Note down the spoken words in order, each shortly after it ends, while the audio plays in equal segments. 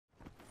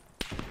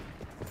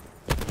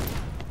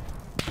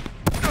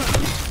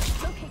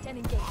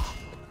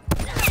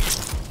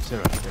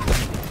Sarah,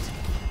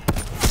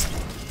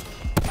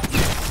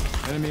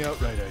 enemy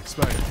outrider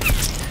expired.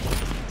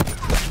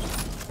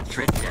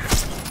 Trick down.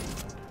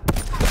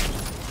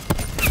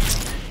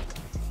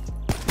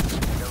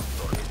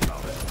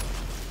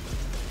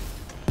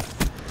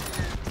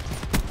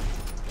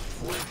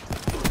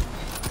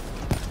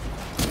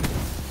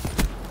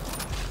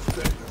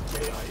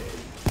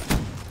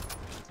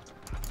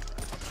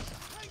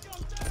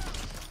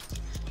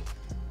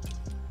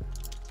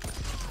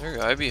 There's a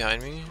guy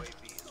behind me.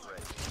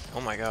 Oh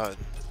my god.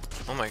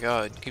 Oh my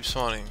god. Keep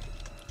spawning.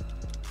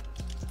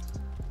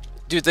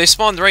 Dude, they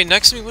spawned right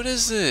next to me? What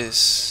is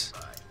this?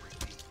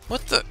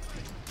 What the?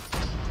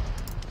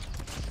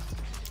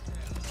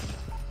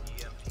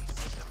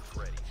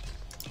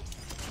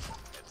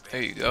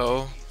 There you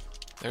go.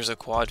 There's a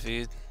quad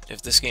feed.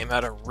 If this game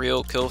had a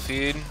real kill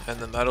feed and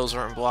the medals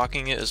weren't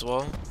blocking it as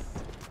well.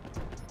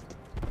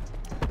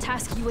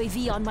 Task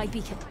UAV on my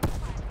beacon.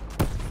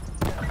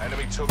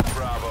 Enemy took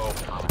Bravo.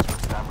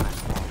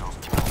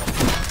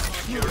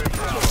 Securing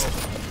Bravo.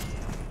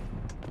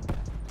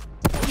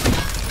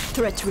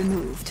 Threat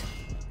removed.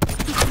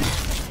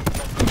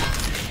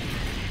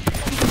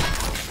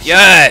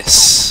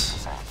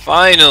 Yes!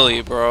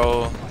 Finally,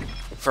 bro.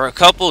 For a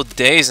couple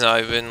days now,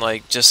 I've been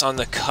like just on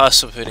the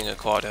cusp of hitting a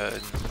quad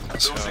head.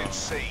 So,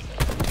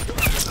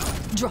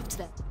 Dropped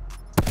them.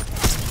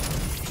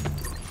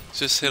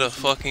 just hit a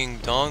fucking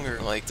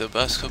donger, like the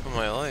best clip of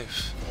my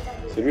life.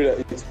 C'est lui là, il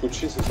est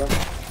coaché, c'est ça?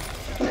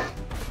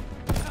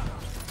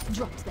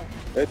 Dropped them.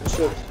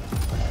 Headshot.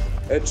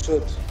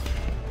 Headshot.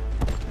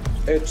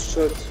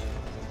 Headshot.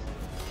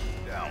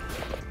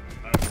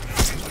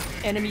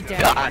 Enemy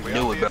down. God, I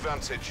knew it, bro.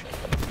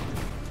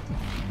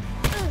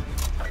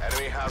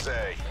 Enemy has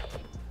A.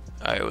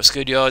 Alright, what's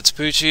good, y'all? It's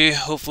Poochie.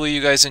 Hopefully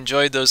you guys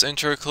enjoyed those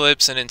intro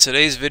clips, and in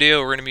today's video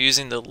we're going to be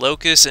using the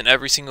Locus in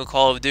every single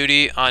Call of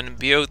Duty on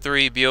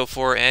BO3,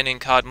 BO4, and in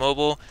Cod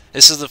Mobile.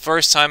 This is the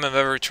first time I'm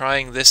ever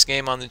trying this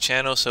game on the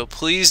channel, so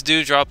please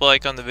do drop a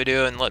like on the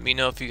video and let me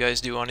know if you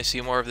guys do want to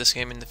see more of this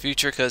game in the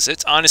future, because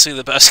it's honestly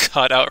the best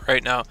COD out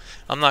right now.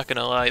 I'm not going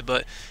to lie,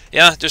 but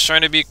yeah, just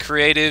trying to be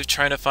creative,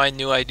 trying to find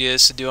new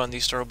ideas to do on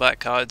these throwback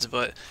CODs,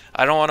 but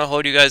I don't want to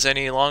hold you guys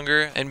any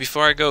longer. And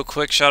before I go,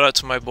 quick shout out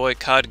to my boy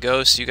Cod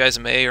Ghost. You guys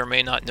may or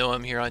may not know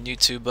him here on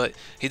YouTube, but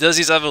he does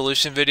these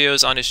evolution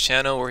videos on his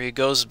channel where he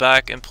goes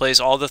back and plays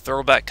all the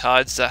throwback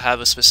CODs that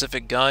have a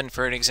specific gun.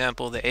 For an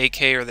example, the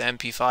AK or the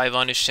MP5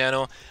 on his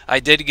channel. I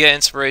did get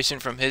inspiration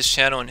from his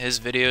channel and his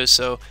videos,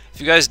 so if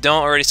you guys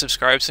don't already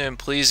subscribe to him,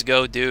 please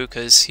go do,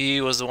 because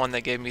he was the one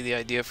that gave me the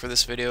idea for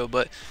this video.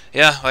 But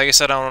yeah, like I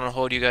said, I don't want to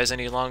hold you guys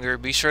any longer.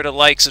 Be sure to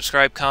like,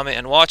 subscribe, comment,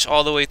 and watch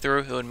all the way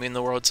through. It would mean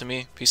the world to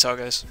me. Peace out,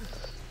 guys.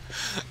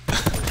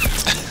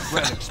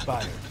 Red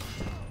expired.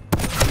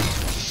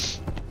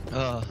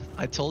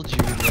 I told you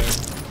we'd win.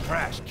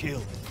 Crash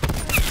killed.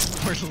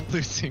 We're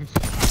losing.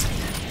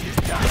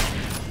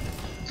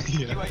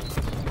 Yeah.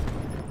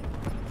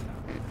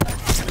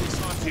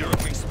 Zero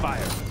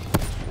expired.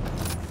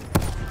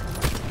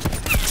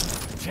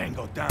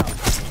 Tango down.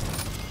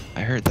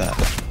 I heard that.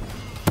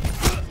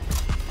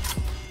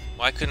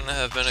 Why couldn't it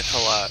have been a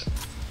collab?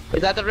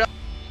 Is that the real?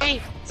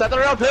 Is that the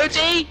real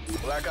Poochie?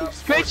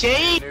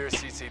 Poochie! Near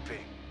CCP.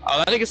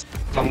 Oh, I think it's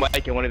I'm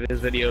making one of his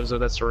videos, so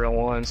that's the real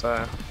one.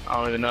 So I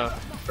don't even know.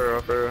 For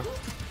real, for real.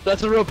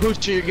 That's the real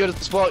Poochie. You're good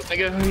as fuck.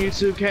 Nigga on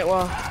YouTube, can't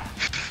lie.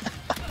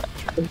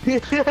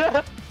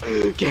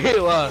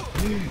 Can't lie.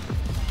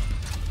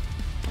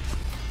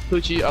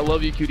 Poochie, I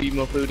love you, cutie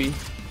mo foodie.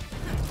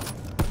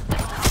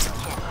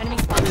 Enemy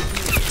spotted.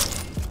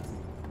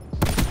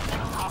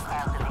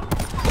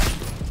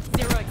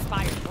 Zero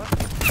expired.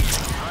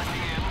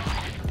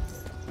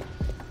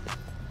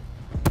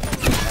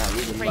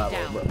 Straight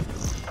down.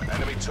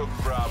 Enemy took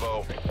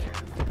Bravo.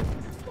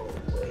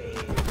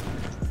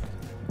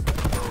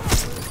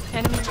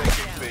 Enemy medic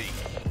Taking down. B.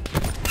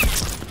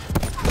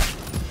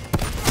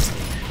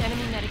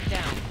 Enemy medic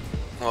down.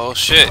 Oh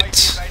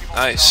shit.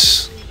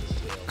 Nice.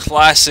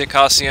 Classic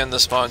Hacienda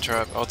spawn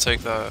trap. I'll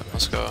take that.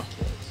 Let's go.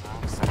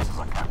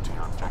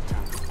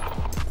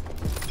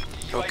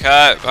 Go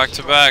cat. Back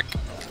to back.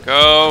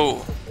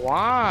 Go.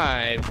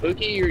 Why?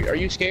 Pookie, are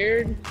you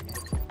scared?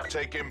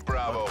 Taking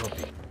Bravo.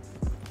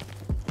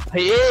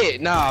 Hey,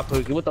 nah,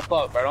 Pookie, what the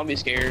fuck, bro? Don't be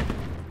scared.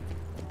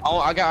 Oh,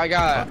 I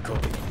got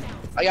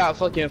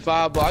fucking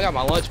 $5. I got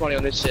my lunch money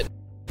on this shit.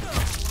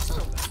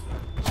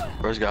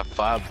 Bro's got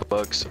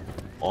 $5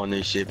 on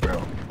this shit,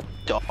 bro.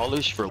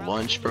 Dollars for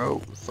lunch, bro?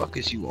 What the fuck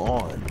is you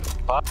on?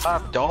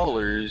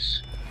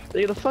 $5?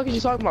 Dude, the fuck is you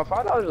talking about?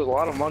 $5 is a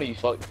lot of money, you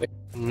fuck.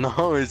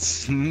 No,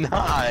 it's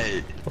not.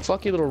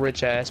 Fuck you, little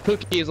rich ass.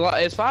 Pookie, is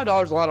 $5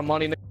 a lot of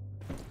money?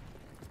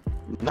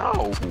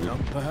 No. No,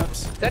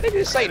 perhaps. That didn't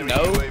just say Enemy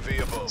no.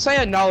 UAV above. Say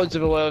acknowledge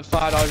of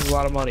 $5 is a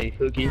lot of money,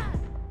 Pookie.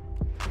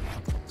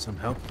 Some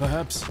help,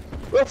 perhaps.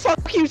 Well,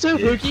 fuck you too,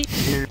 Pookie.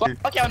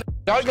 Fuck y'all.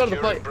 Y'all go to the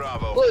Securing fuck.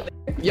 Bravo. Look,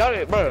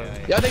 y'all, bro.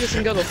 Y'all niggas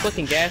can go to the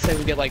fucking gas station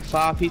and get like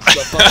 5 pieces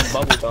of fucking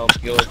bubble gum to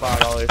go with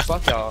 $5.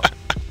 Fuck y'all.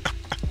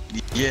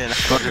 Yeah, and I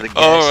go to the gas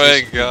Oh my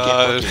station to get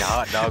God. fucking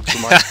hot dogs for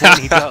my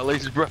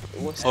 $20, bro.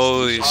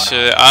 Holy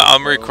shit.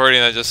 I'm recording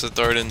that just to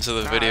throw it into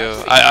the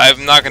video.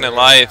 I'm not gonna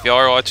lie, if y'all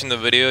are watching the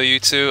video, you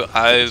two,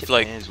 I've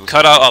like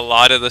cut out a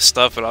lot of the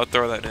stuff, but I'll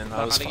throw that in.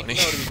 That was funny.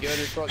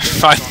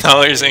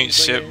 $5 ain't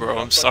shit, bro.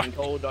 I'm sorry.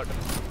 We're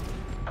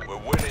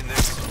winning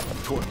this.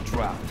 Court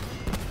drop.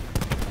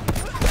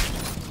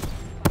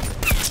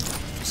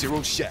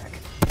 Zero shack.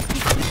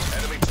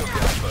 Enemy took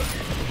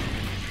Alpha.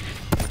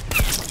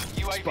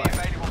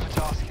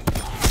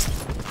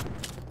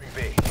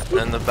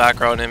 And the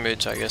background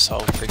image, I guess I'll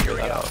figure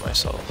that out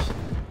myself.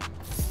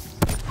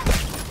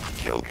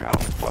 Kill count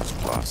 ++.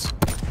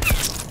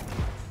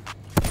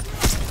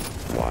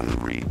 1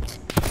 read.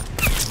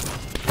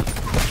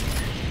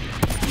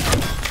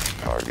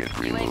 Target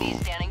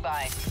removed.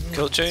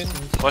 Kill chain?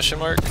 Question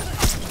mark?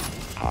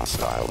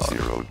 Hostile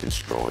 0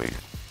 destroyed.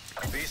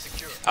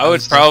 I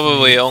would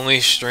probably only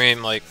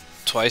stream like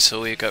twice a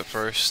week at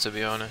first, to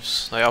be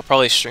honest. Like I'll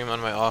probably stream on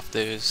my off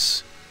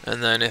days,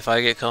 and then if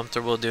I get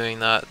comfortable doing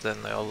that,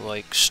 then I'll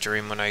like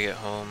stream when I get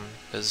home.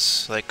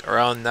 Cause like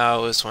around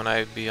now is when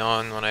I be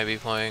on, when I be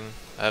playing.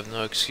 I have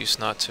no excuse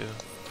not to.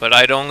 But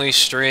I'd only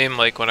stream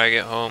like when I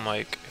get home,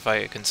 like if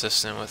I get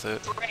consistent with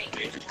it.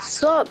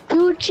 Sup,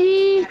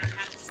 Gucci?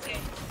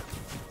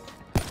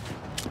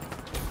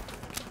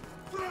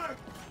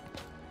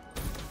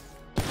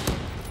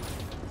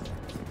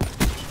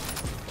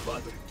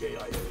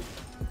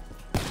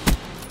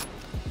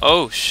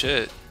 Oh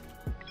shit.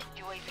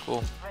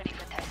 Cool.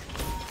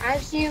 I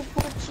see you,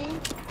 Gucci.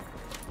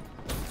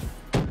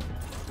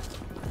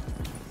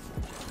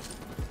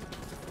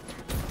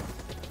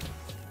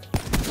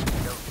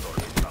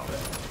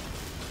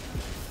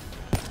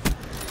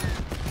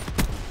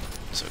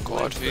 So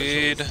quad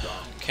feed.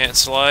 Can't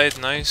slide,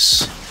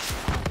 nice.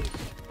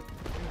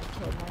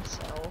 Killed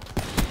myself.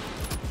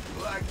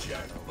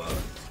 Blackjack, bud.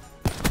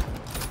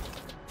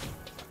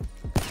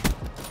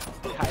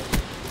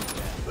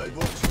 They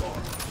both score.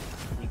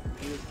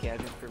 He was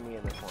cabbing for me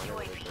in the corner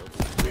with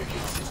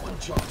Vehicle system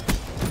charged.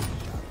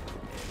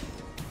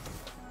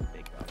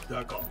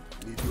 D'accord.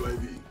 Need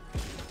UAV.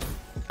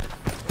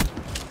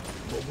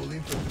 Mobile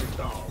infantry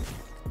down.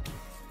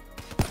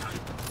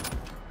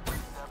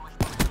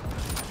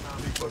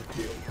 Reaper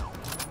kill.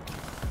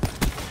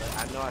 I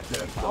know I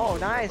said. Oh,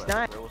 nice,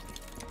 nice.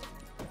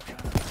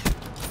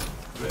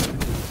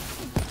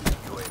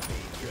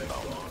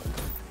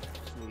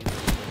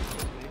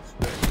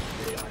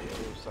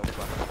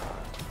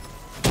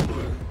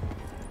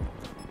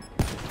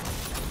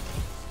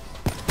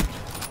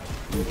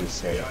 You just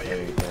say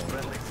everything.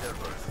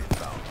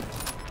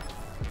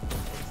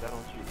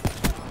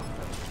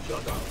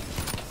 Shut down.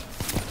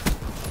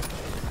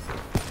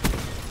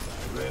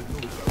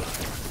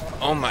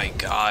 Oh my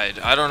god.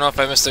 I don't know if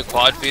I missed a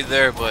quad feed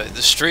there, but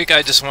the streak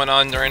I just went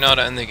on right now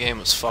to end the game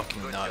was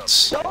fucking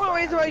nuts. The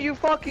only reason why you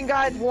fucking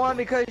guys won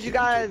because you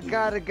guys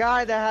got a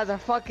guy that has a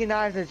fucking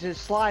knife that's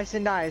just slice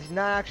and dice,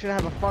 not actually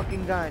have a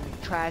fucking gun.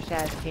 Trash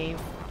ass team.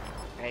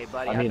 Hey,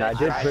 buddy. I mean, I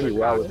did pretty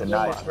well with the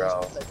knife,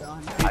 bro.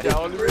 I did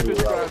pretty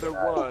well with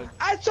that.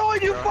 I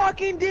told you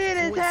fucking did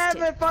is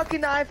have a fucking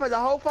knife for the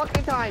whole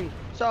fucking time.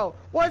 So,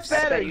 what's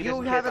better,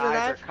 you having a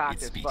knife?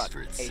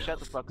 Hey, shut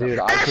the fuck up. Dude,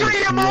 I That's can why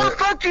you're see it.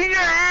 motherfucking your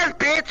ass,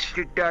 bitch!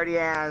 You dirty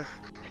ass.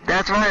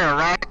 That's why a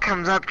rat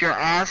comes up your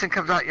ass and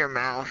comes out your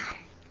mouth.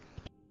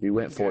 We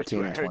went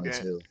 14 and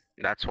 22.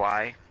 That's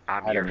why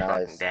I'm Had a your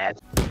knife. fucking dad.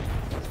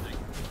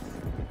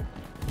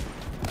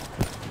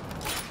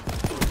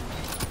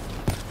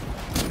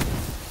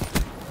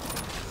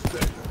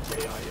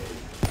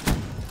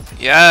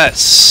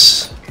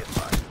 Yes!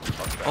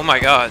 Oh my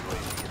god.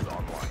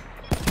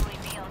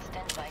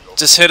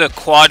 Just hit a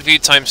quad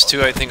feed times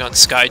 2, I think, on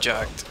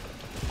Skyjacked.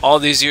 All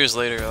these years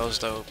later, that was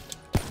dope.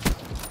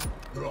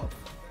 Drop.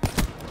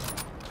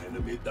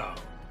 Enemy down.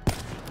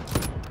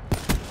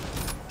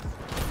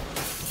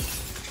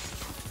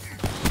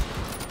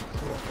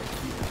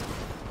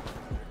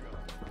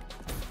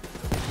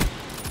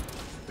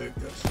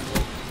 Vector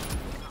slow.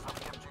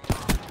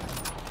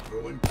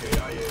 Throwing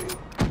KIA.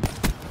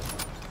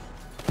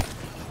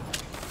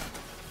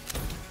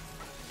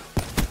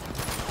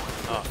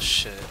 Oh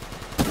shit.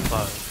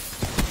 Fuck.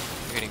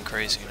 You're getting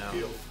crazy now.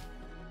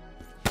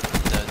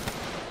 Dead.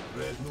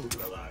 Red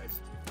neutralized.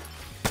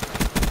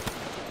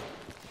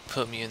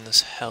 Put me in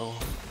this hell.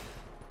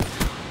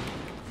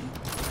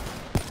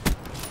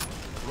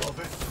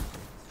 Prophet.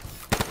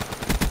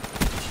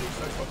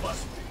 Suicide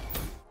capacity.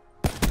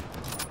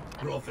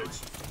 Prophets.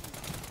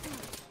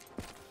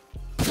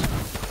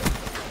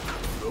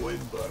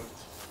 Throwing bird.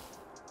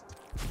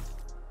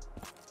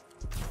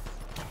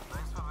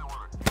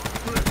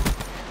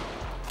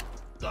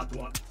 Got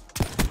one.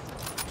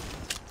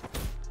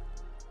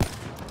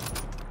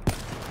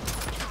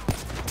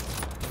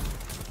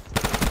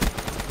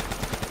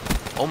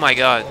 Oh my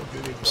god.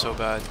 I'm so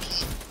bad.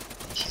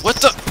 What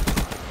the?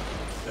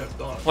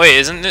 Wait,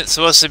 isn't it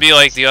supposed to be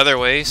like the other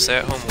way? Stay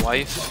at home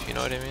wife? You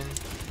know what I mean?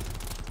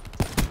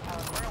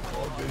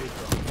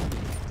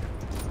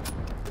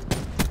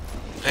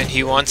 And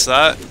he wants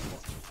that?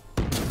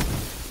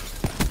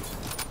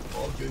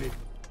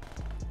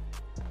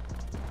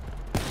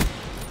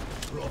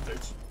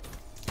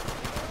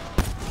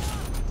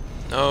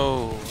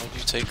 No, why'd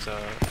you take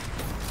that?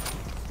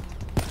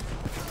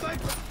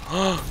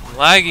 I'm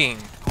lagging!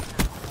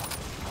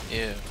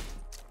 Yeah.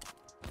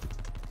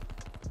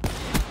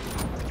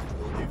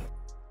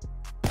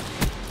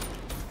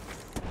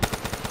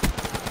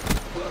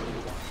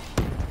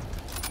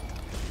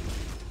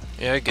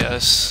 Yeah, I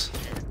guess.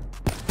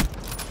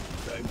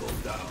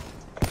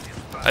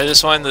 I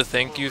just wanted to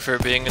thank you for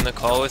being in the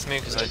call with me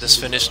because I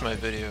just finished my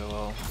video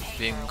while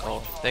being in call.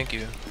 Thank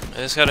you. I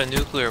just got a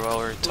nuclear while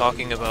we're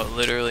talking about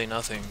literally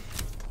nothing.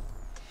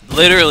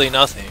 Literally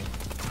nothing.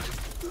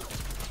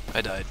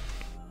 I died.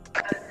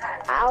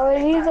 Our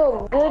he's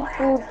a good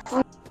food.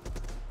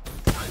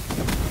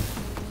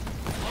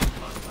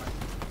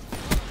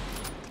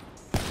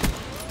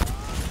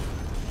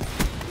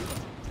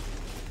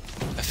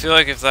 I feel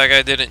like if that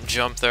guy didn't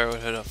jump there, I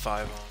would hit a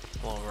 5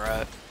 on little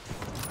rat.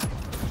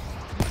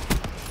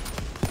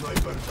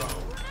 Sniper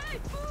down.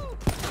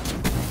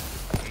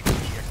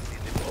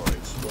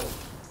 Deploying smoke.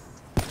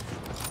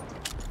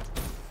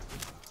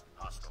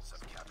 Hostiles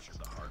have captured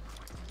the hard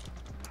point.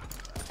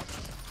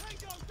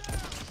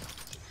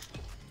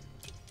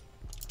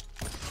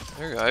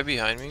 There's a guy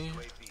behind me.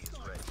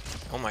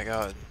 Oh my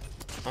god.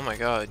 Oh my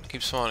god.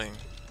 Keep spawning.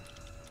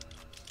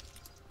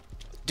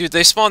 Dude,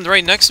 they spawned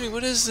right next to me.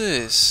 What is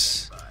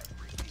this?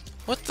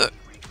 What the?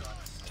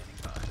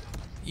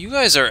 You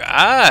guys are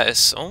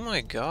ass. Oh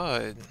my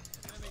god.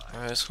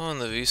 Alright, let's go on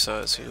the V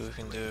side, see what we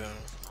can do.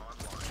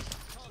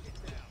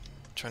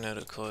 Trying to hit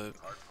a clip.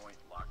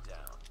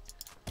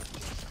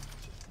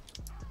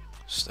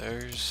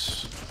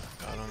 Stairs.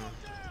 Got him.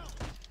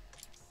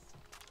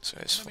 This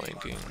guy's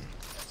flanking.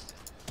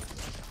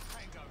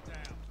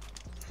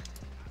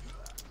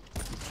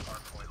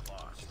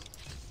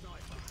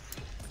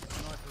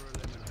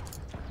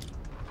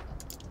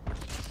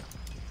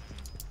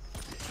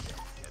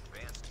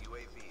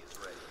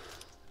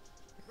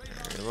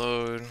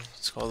 Reload.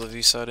 Let's call the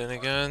V side in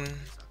again.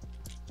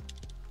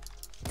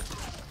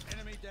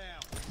 Enemy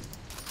down.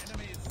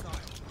 Enemy in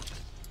sight.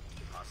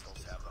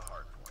 Hostiles have the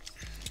hard point.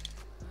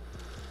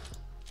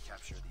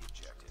 Capture the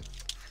objective.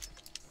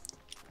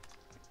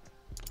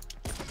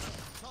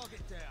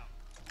 Target down.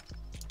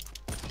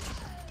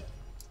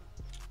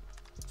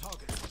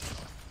 Target.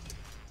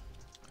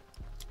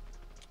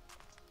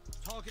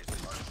 Target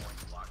hard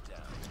point locked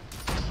down.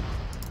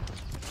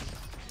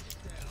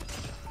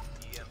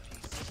 EMP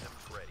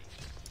systems ready.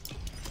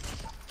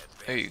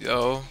 There you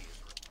go.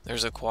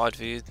 There's a quad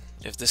feed.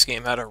 If this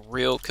game had a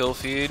real kill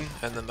feed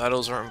and the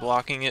medals weren't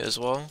blocking it as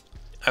well.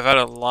 I've had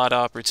a lot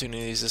of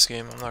opportunities this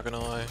game, I'm not gonna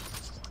lie.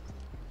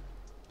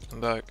 Come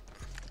back.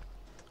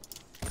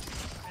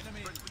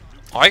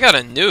 Oh, I got a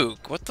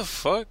nuke. What the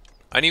fuck?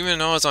 I didn't even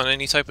know I was on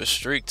any type of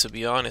streak, to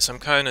be honest. I'm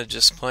kind of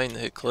just playing to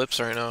hit clips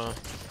right now.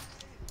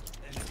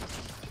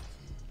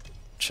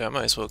 Shit, I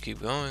might as well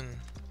keep going.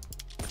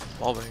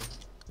 Wallbang.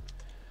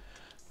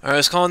 Alright,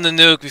 let's call in the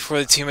nuke before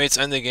the teammates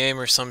end the game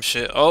or some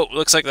shit. Oh,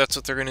 looks like that's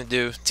what they're gonna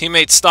do.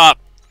 Teammates, stop!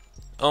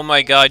 Oh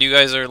my god, you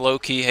guys are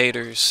low-key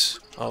haters.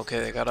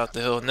 Okay, they got out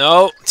the hill.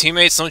 No!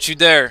 Teammates, don't you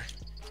dare!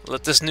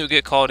 Let this nuke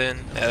get called in.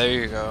 Yeah, there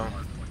you go.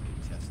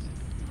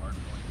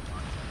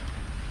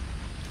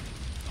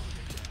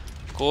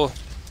 Cool.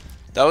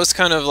 That was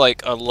kind of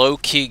like a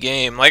low-key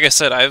game. Like I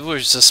said, I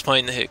was just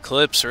playing to hit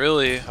clips,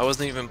 really. I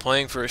wasn't even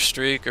playing for a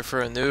streak or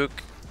for a nuke.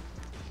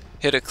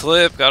 Hit a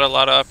clip, got a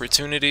lot of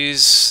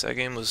opportunities. That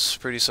game was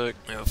pretty sick.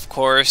 And of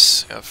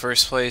course, got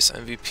first place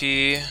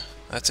MVP.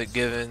 That's a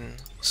given.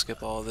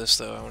 Skip all this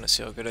though. I want to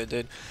see how good I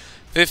did.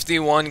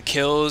 51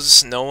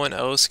 kills. No one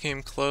else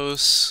came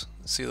close.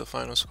 Let's see the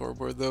final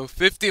scoreboard though.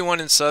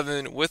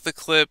 51-7 with a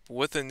clip,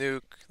 with a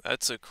nuke.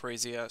 That's a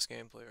crazy ass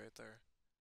gameplay right there.